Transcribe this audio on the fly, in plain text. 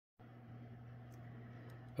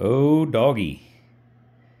Oh, doggy.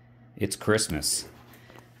 It's Christmas.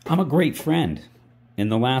 I'm a great friend. In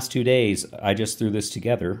the last 2 days, I just threw this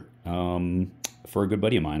together for a good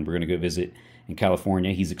buddy of mine. We're going to go visit in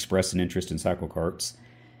California. He's expressed an interest in cyclekarts.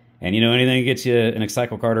 And you know, anything that gets you an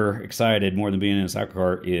cyclekarter excited more than being in a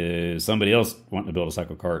cyclecart is somebody else wanting to build a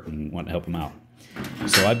cyclecart and wanting to help him out.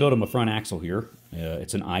 So I built him a front axle here.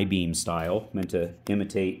 It's an I-beam style, meant to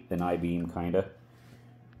imitate an I-beam, kind of.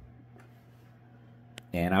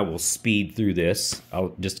 And I will speed through this.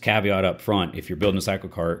 I'll just caveat up front, if you're building a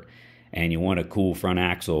cyclecart and you want a cool front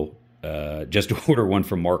axle, just order one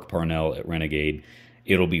from Mark Parnell at Renegade.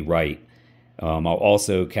 It'll be right. I'll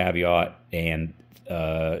also caveat and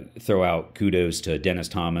throw out kudos to Dennis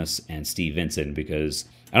Thomas and Steve Vincent, because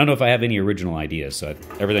I don't know if I have any original ideas. So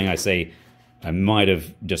everything I say, I might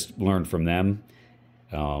have just learned from them.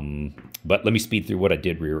 But let me speed through what I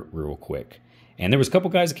did real quick. And there was a couple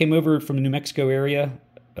guys that came over from the New Mexico area,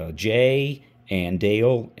 Jay and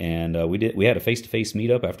Dale, and we had a face-to-face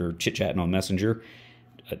meetup after chit-chatting on Messenger.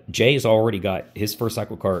 Jay's already got his first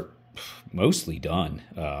cyclecart mostly done,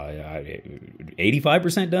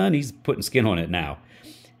 85% done. He's putting skin on it now,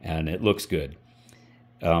 and it looks good.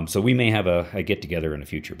 So we may have a get-together in the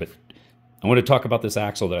future, but I want to talk about this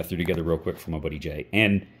axle that I threw together real quick for my buddy Jay.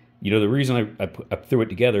 And, you know, the reason I threw it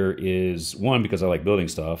together is, one, because I like building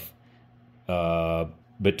stuff,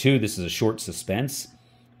 but two, this is a short suspense,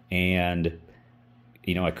 and,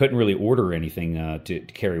 you know, I couldn't really order anything to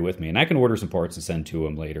carry with me. And I can order some parts and send to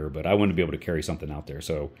him later, but I wanted to be able to carry something out there,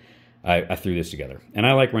 so I threw this together. And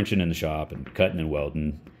I like wrenching in the shop and cutting and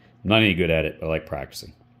welding. I'm not any good at it, but I like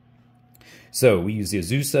practicing. So we use the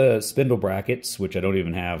Azusa spindle brackets, which I don't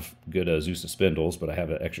even have good Azusa spindles, but I have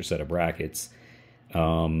an extra set of brackets.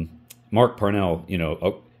 Mark Parnell, you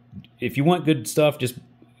know, if you want good stuff, just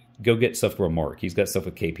go get stuff from Mark. He's got stuff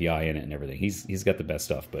with KPI in it and everything. He's got the best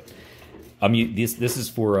stuff. But this is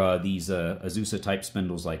for these Azusa type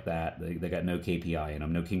spindles like that. They got no KPI in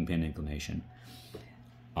them, no kingpin inclination.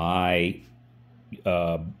 I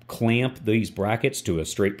clamp these brackets to a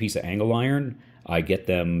straight piece of angle iron. I get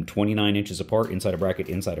them 29 inches apart, inside a bracket,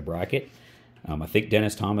 inside a bracket. I think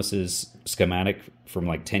Dennis Thomas's schematic from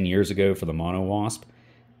like 10 years ago for the Mono Wasp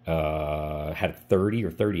had 30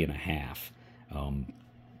 or 30 and a half.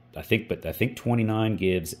 I think 29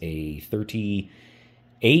 gives a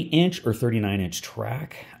 38-inch or 39-inch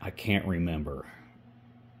track. I can't remember.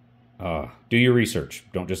 Do your research.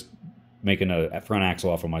 Don't just make a front axle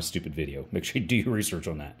off of my stupid video. Make sure you do your research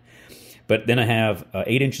on that. But then I have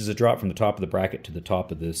 8 inches of drop from the top of the bracket to the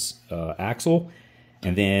top of this axle.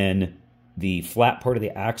 And then the flat part of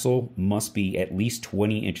the axle must be at least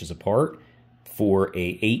 20 inches apart for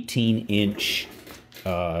a 18-inch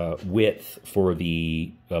width for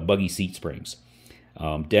the buggy seat springs.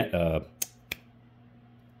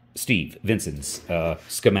 Steve Vincent's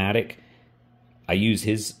schematic, I use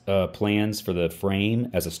his plans for the frame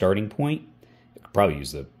as a starting point. I could probably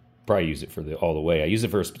use it for all the way. I use it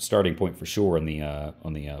for a starting point for sure on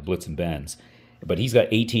the Blitz and Bends. But he's got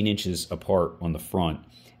 18 inches apart on the front,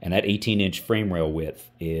 and that 18-inch frame rail width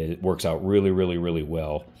works out really, really, really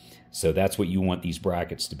well. So that's what you want these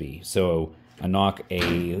brackets to be. So I knock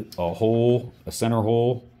a center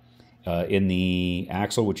hole in the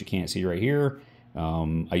axle, which you can't see right here.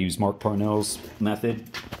 I use Mark Parnell's method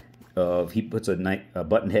of he puts a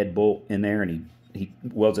button head bolt in there, and he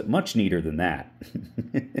welds it much neater than that.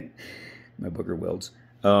 My booger welds.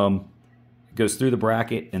 Goes through the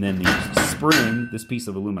bracket, and then the spring, this piece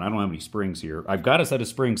of aluminum, I don't have any springs here. I've got a set of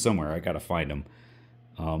springs somewhere. I got to find them.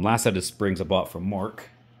 Last set of springs I bought from Mark,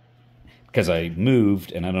 because I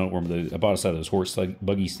moved, and I don't remember, I bought a set of those horse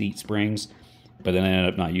buggy seat springs, but then I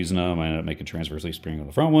ended up not using them. I ended up making transverse leaf spring on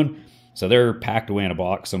the front one. So they're packed away in a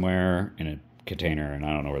box somewhere in a container, and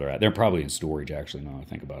I don't know where they're at. They're probably in storage, actually, now I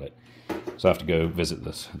think about it. So I have to go visit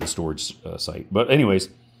the storage site. But anyways,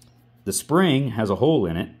 the spring has a hole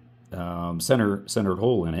in it, centered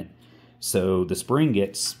hole in it. So the spring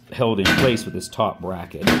gets held in place with this top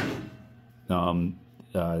bracket. You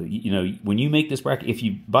know, when you make this bracket, if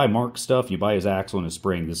you buy Mark's stuff, you buy his axle and his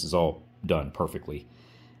spring, this is all done perfectly.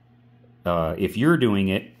 If you're doing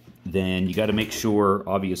it, then you got to make sure,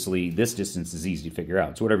 obviously, this distance is easy to figure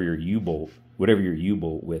out. So whatever your U-bolt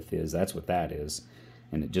width is, that's what that is.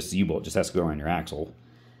 And the U-bolt just has to go around your axle.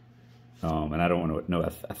 And I don't want to know,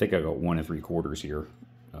 I think I got 1 3/4 here.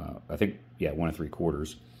 I think, yeah, 1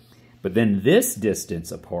 3/4. But then this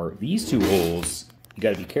distance apart, these two holes, you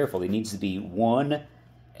got to be careful. It needs to be 1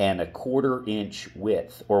 1/4 inch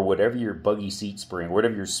width, or whatever your buggy seat spring,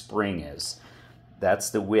 whatever your spring is.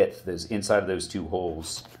 That's the width that's inside of those two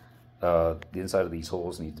holes. the inside of these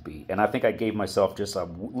holes need to be. And I think I gave myself just a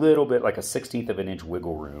little bit, like a 1/16 of an inch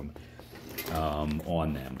wiggle room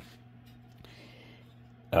on them.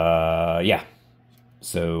 Yeah.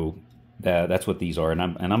 So that's what these are. And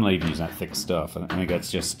I'm not even using that thick stuff. I think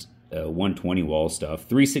that's just 120 wall stuff.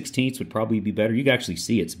 3/16 would probably be better. You can actually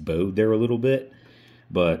see it's bowed there a little bit,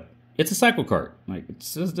 but it's a Cyclekart. Like, it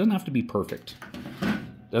doesn't have to be perfect.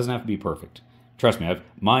 It doesn't have to be perfect. Trust me,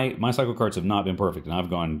 my Cyclekarts have not been perfect, and I've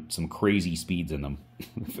gone some crazy speeds in them.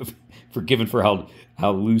 Forgiven for how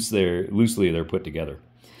loosely they're put together.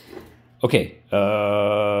 Okay,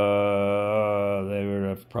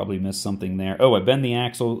 I've probably missed something there. Oh, I bend the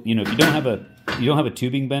axle. You know, if you don't have a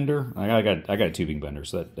tubing bender, I got a tubing bender,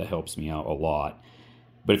 so that helps me out a lot.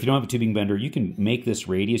 But if you don't have a tubing bender, you can make this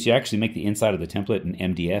radius. You actually make the inside of the template an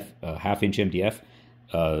MDF, half-inch MDF.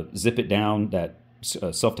 Zip it down, that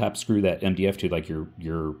self-tap screw that MDF to like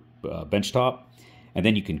your bench top, and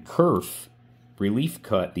then you can relief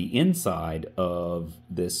cut the inside of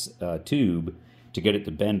this tube to get it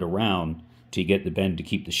to bend around, to get the bend to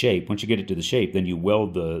keep the shape. Once you get it to the shape, then you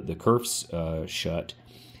weld the kerfs shut,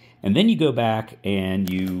 and then you go back and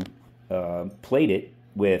you plate it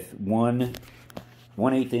with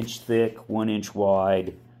 1/8 inch thick, 1 inch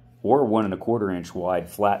wide, or 1 1/4 inch wide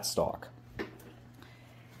flat stock,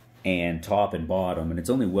 and top and bottom, and it's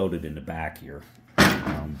only welded in the back here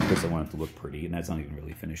because I want it to look pretty, and that's not even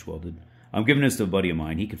really finish welded. I'm giving this to a buddy of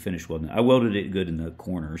mine. He can finish welding it. I welded it good in the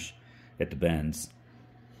corners at the bends.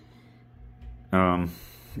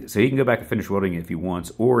 So he can go back and finish welding it if he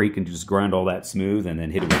wants, or he can just grind all that smooth and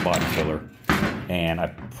then hit it with body filler, and I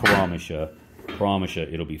promise you,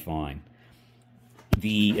 it'll be fine.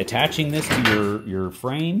 The attaching this to your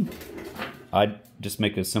frame, I'd just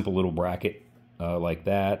make a simple little bracket like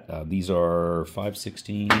that. These are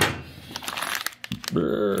 5/16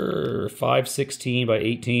 by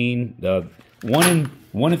 18.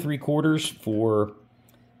 1 3/4 for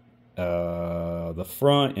the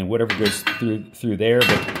front and whatever goes through there.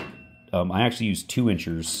 But I actually use 2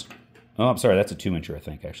 inchers. Oh, I'm sorry, that's a 2 incher. I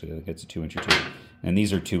think it's a 2 incher too. And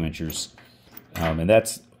these are 2 inchers, and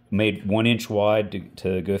that's made 1 inch wide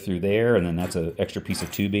to go through there, and then that's an extra piece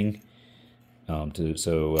of tubing.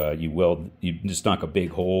 You just knock a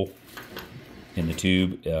big hole in the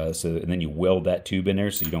tube, and then you weld that tube in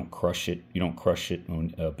there so you don't crush it. You don't crush it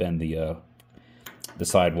when bend the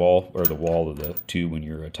side wall or the wall of the tube when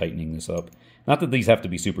you're tightening this up. Not that these have to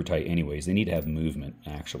be super tight anyways. They need to have movement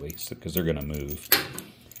actually, because they're going to move.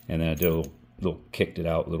 And then they'll kicked it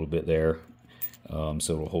out a little bit there,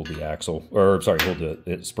 so it'll hold the axle, or sorry, hold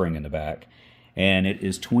the spring in the back. And it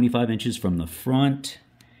is 25 inches from the front,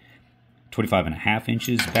 25.5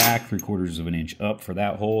 inches back, 3/4 of an inch up for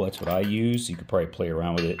that hole. That's what I use. You could probably play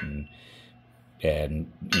around with it and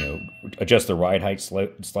adjust the ride height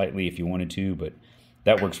slightly if you wanted to, but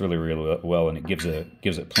that works really, really well, and it gives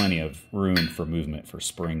it plenty of room for movement, for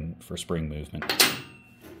spring movement.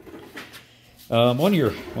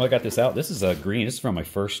 I got this out. This is green. This is from my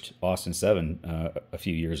first Austin 7 a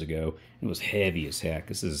few years ago. It was heavy as heck.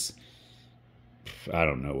 This is, I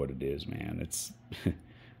don't know what it is, man. It's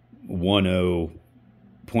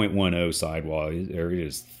 0.10 sidewall. It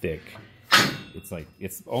is thick.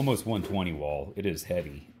 It's almost 120 wall. It is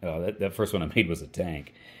heavy. That first one I made was a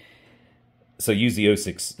tank. So use the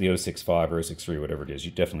 065 or 063, whatever it is.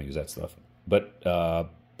 You definitely use that stuff. But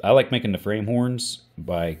I like making the frame horns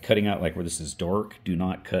by cutting out, like where this is dark. Do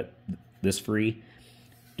not cut this free.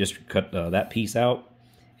 Just cut that piece out,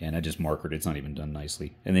 and I just markered it. It's not even done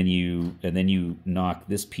nicely. And then you knock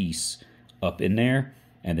this piece up in there,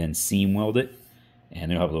 and then seam weld it,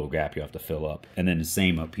 and it'll have a little gap you have to fill up. And then the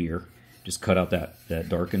same up here. Just cut out that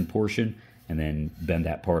darkened portion, and then bend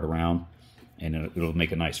that part around, and it'll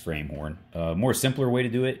make a nice frame horn. More simpler way to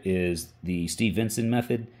do it is the Steve Vinson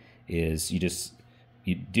method. Is you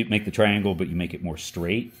do make the triangle, but you make it more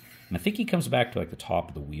straight. And I think he comes back to like the top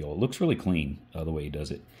of the wheel. It looks really clean the way he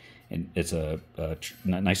does it, and it's a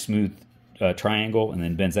nice smooth triangle, and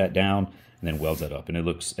then bends that down, and then welds that up, and it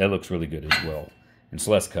looks really good as well. And it's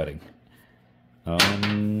less cutting.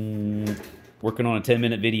 Working on a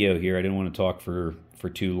 10-minute video here. I didn't want to talk for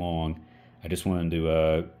too long. I just wanted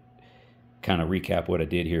to kind of recap what I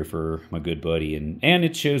did here for my good buddy, and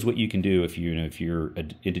it shows what you can do if you're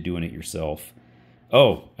into doing it yourself.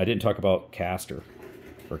 Oh, I didn't talk about caster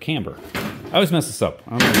or camber. I always mess this up.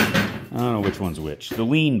 I don't know which one's which. The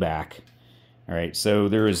lean back. All right, so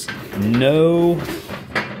there is no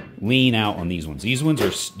lean out on these ones. These ones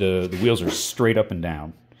are the wheels are straight up and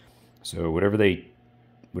down. So whatever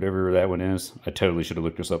that one is, I totally should have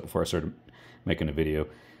looked this up before I started making a video.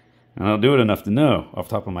 And I'll do it enough to know off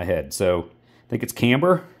the top of my head. So I think it's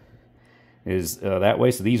camber. is that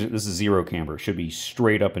way. So this is zero camber. It should be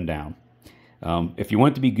straight up and down. If you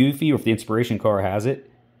want it to be goofy, or if the inspiration car has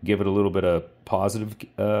it, give it a little bit of positive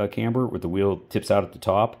camber where the wheel tips out at the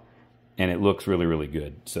top, and it looks really, really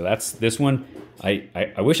good. So that's this one.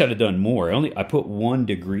 I wish I'd have done more. I put 1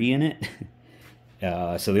 degree in it.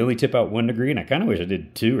 So they only tip out 1 degree, and I kind of wish I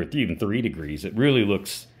did 2 or even 3 degrees. It really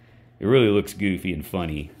looks goofy and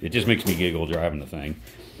funny. It just makes me giggle driving the thing.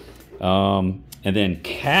 And then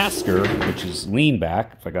caster, which is lean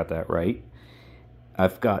back, if I got that right,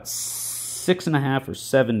 I've got 6.5 or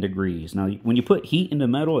 7 degrees. Now, when you put heat into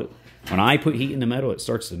metal, when I put heat into metal, it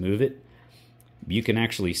starts to move it. You can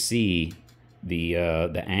actually see the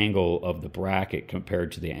angle of the bracket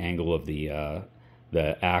compared to the angle of the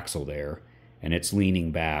axle there, and it's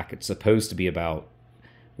leaning back. It's supposed to be about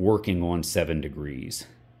working on 7 degrees,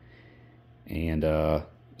 and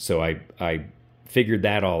so I figured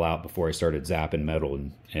that all out before I started zapping metal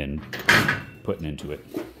and putting into it.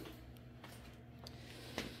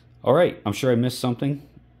 All right, I'm sure I missed something,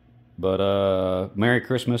 but Merry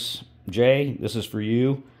Christmas, Jay. This is for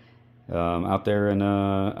you out there in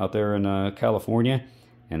California,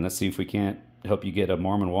 and let's see if we can't help you get a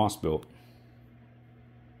Marmon Wasp built.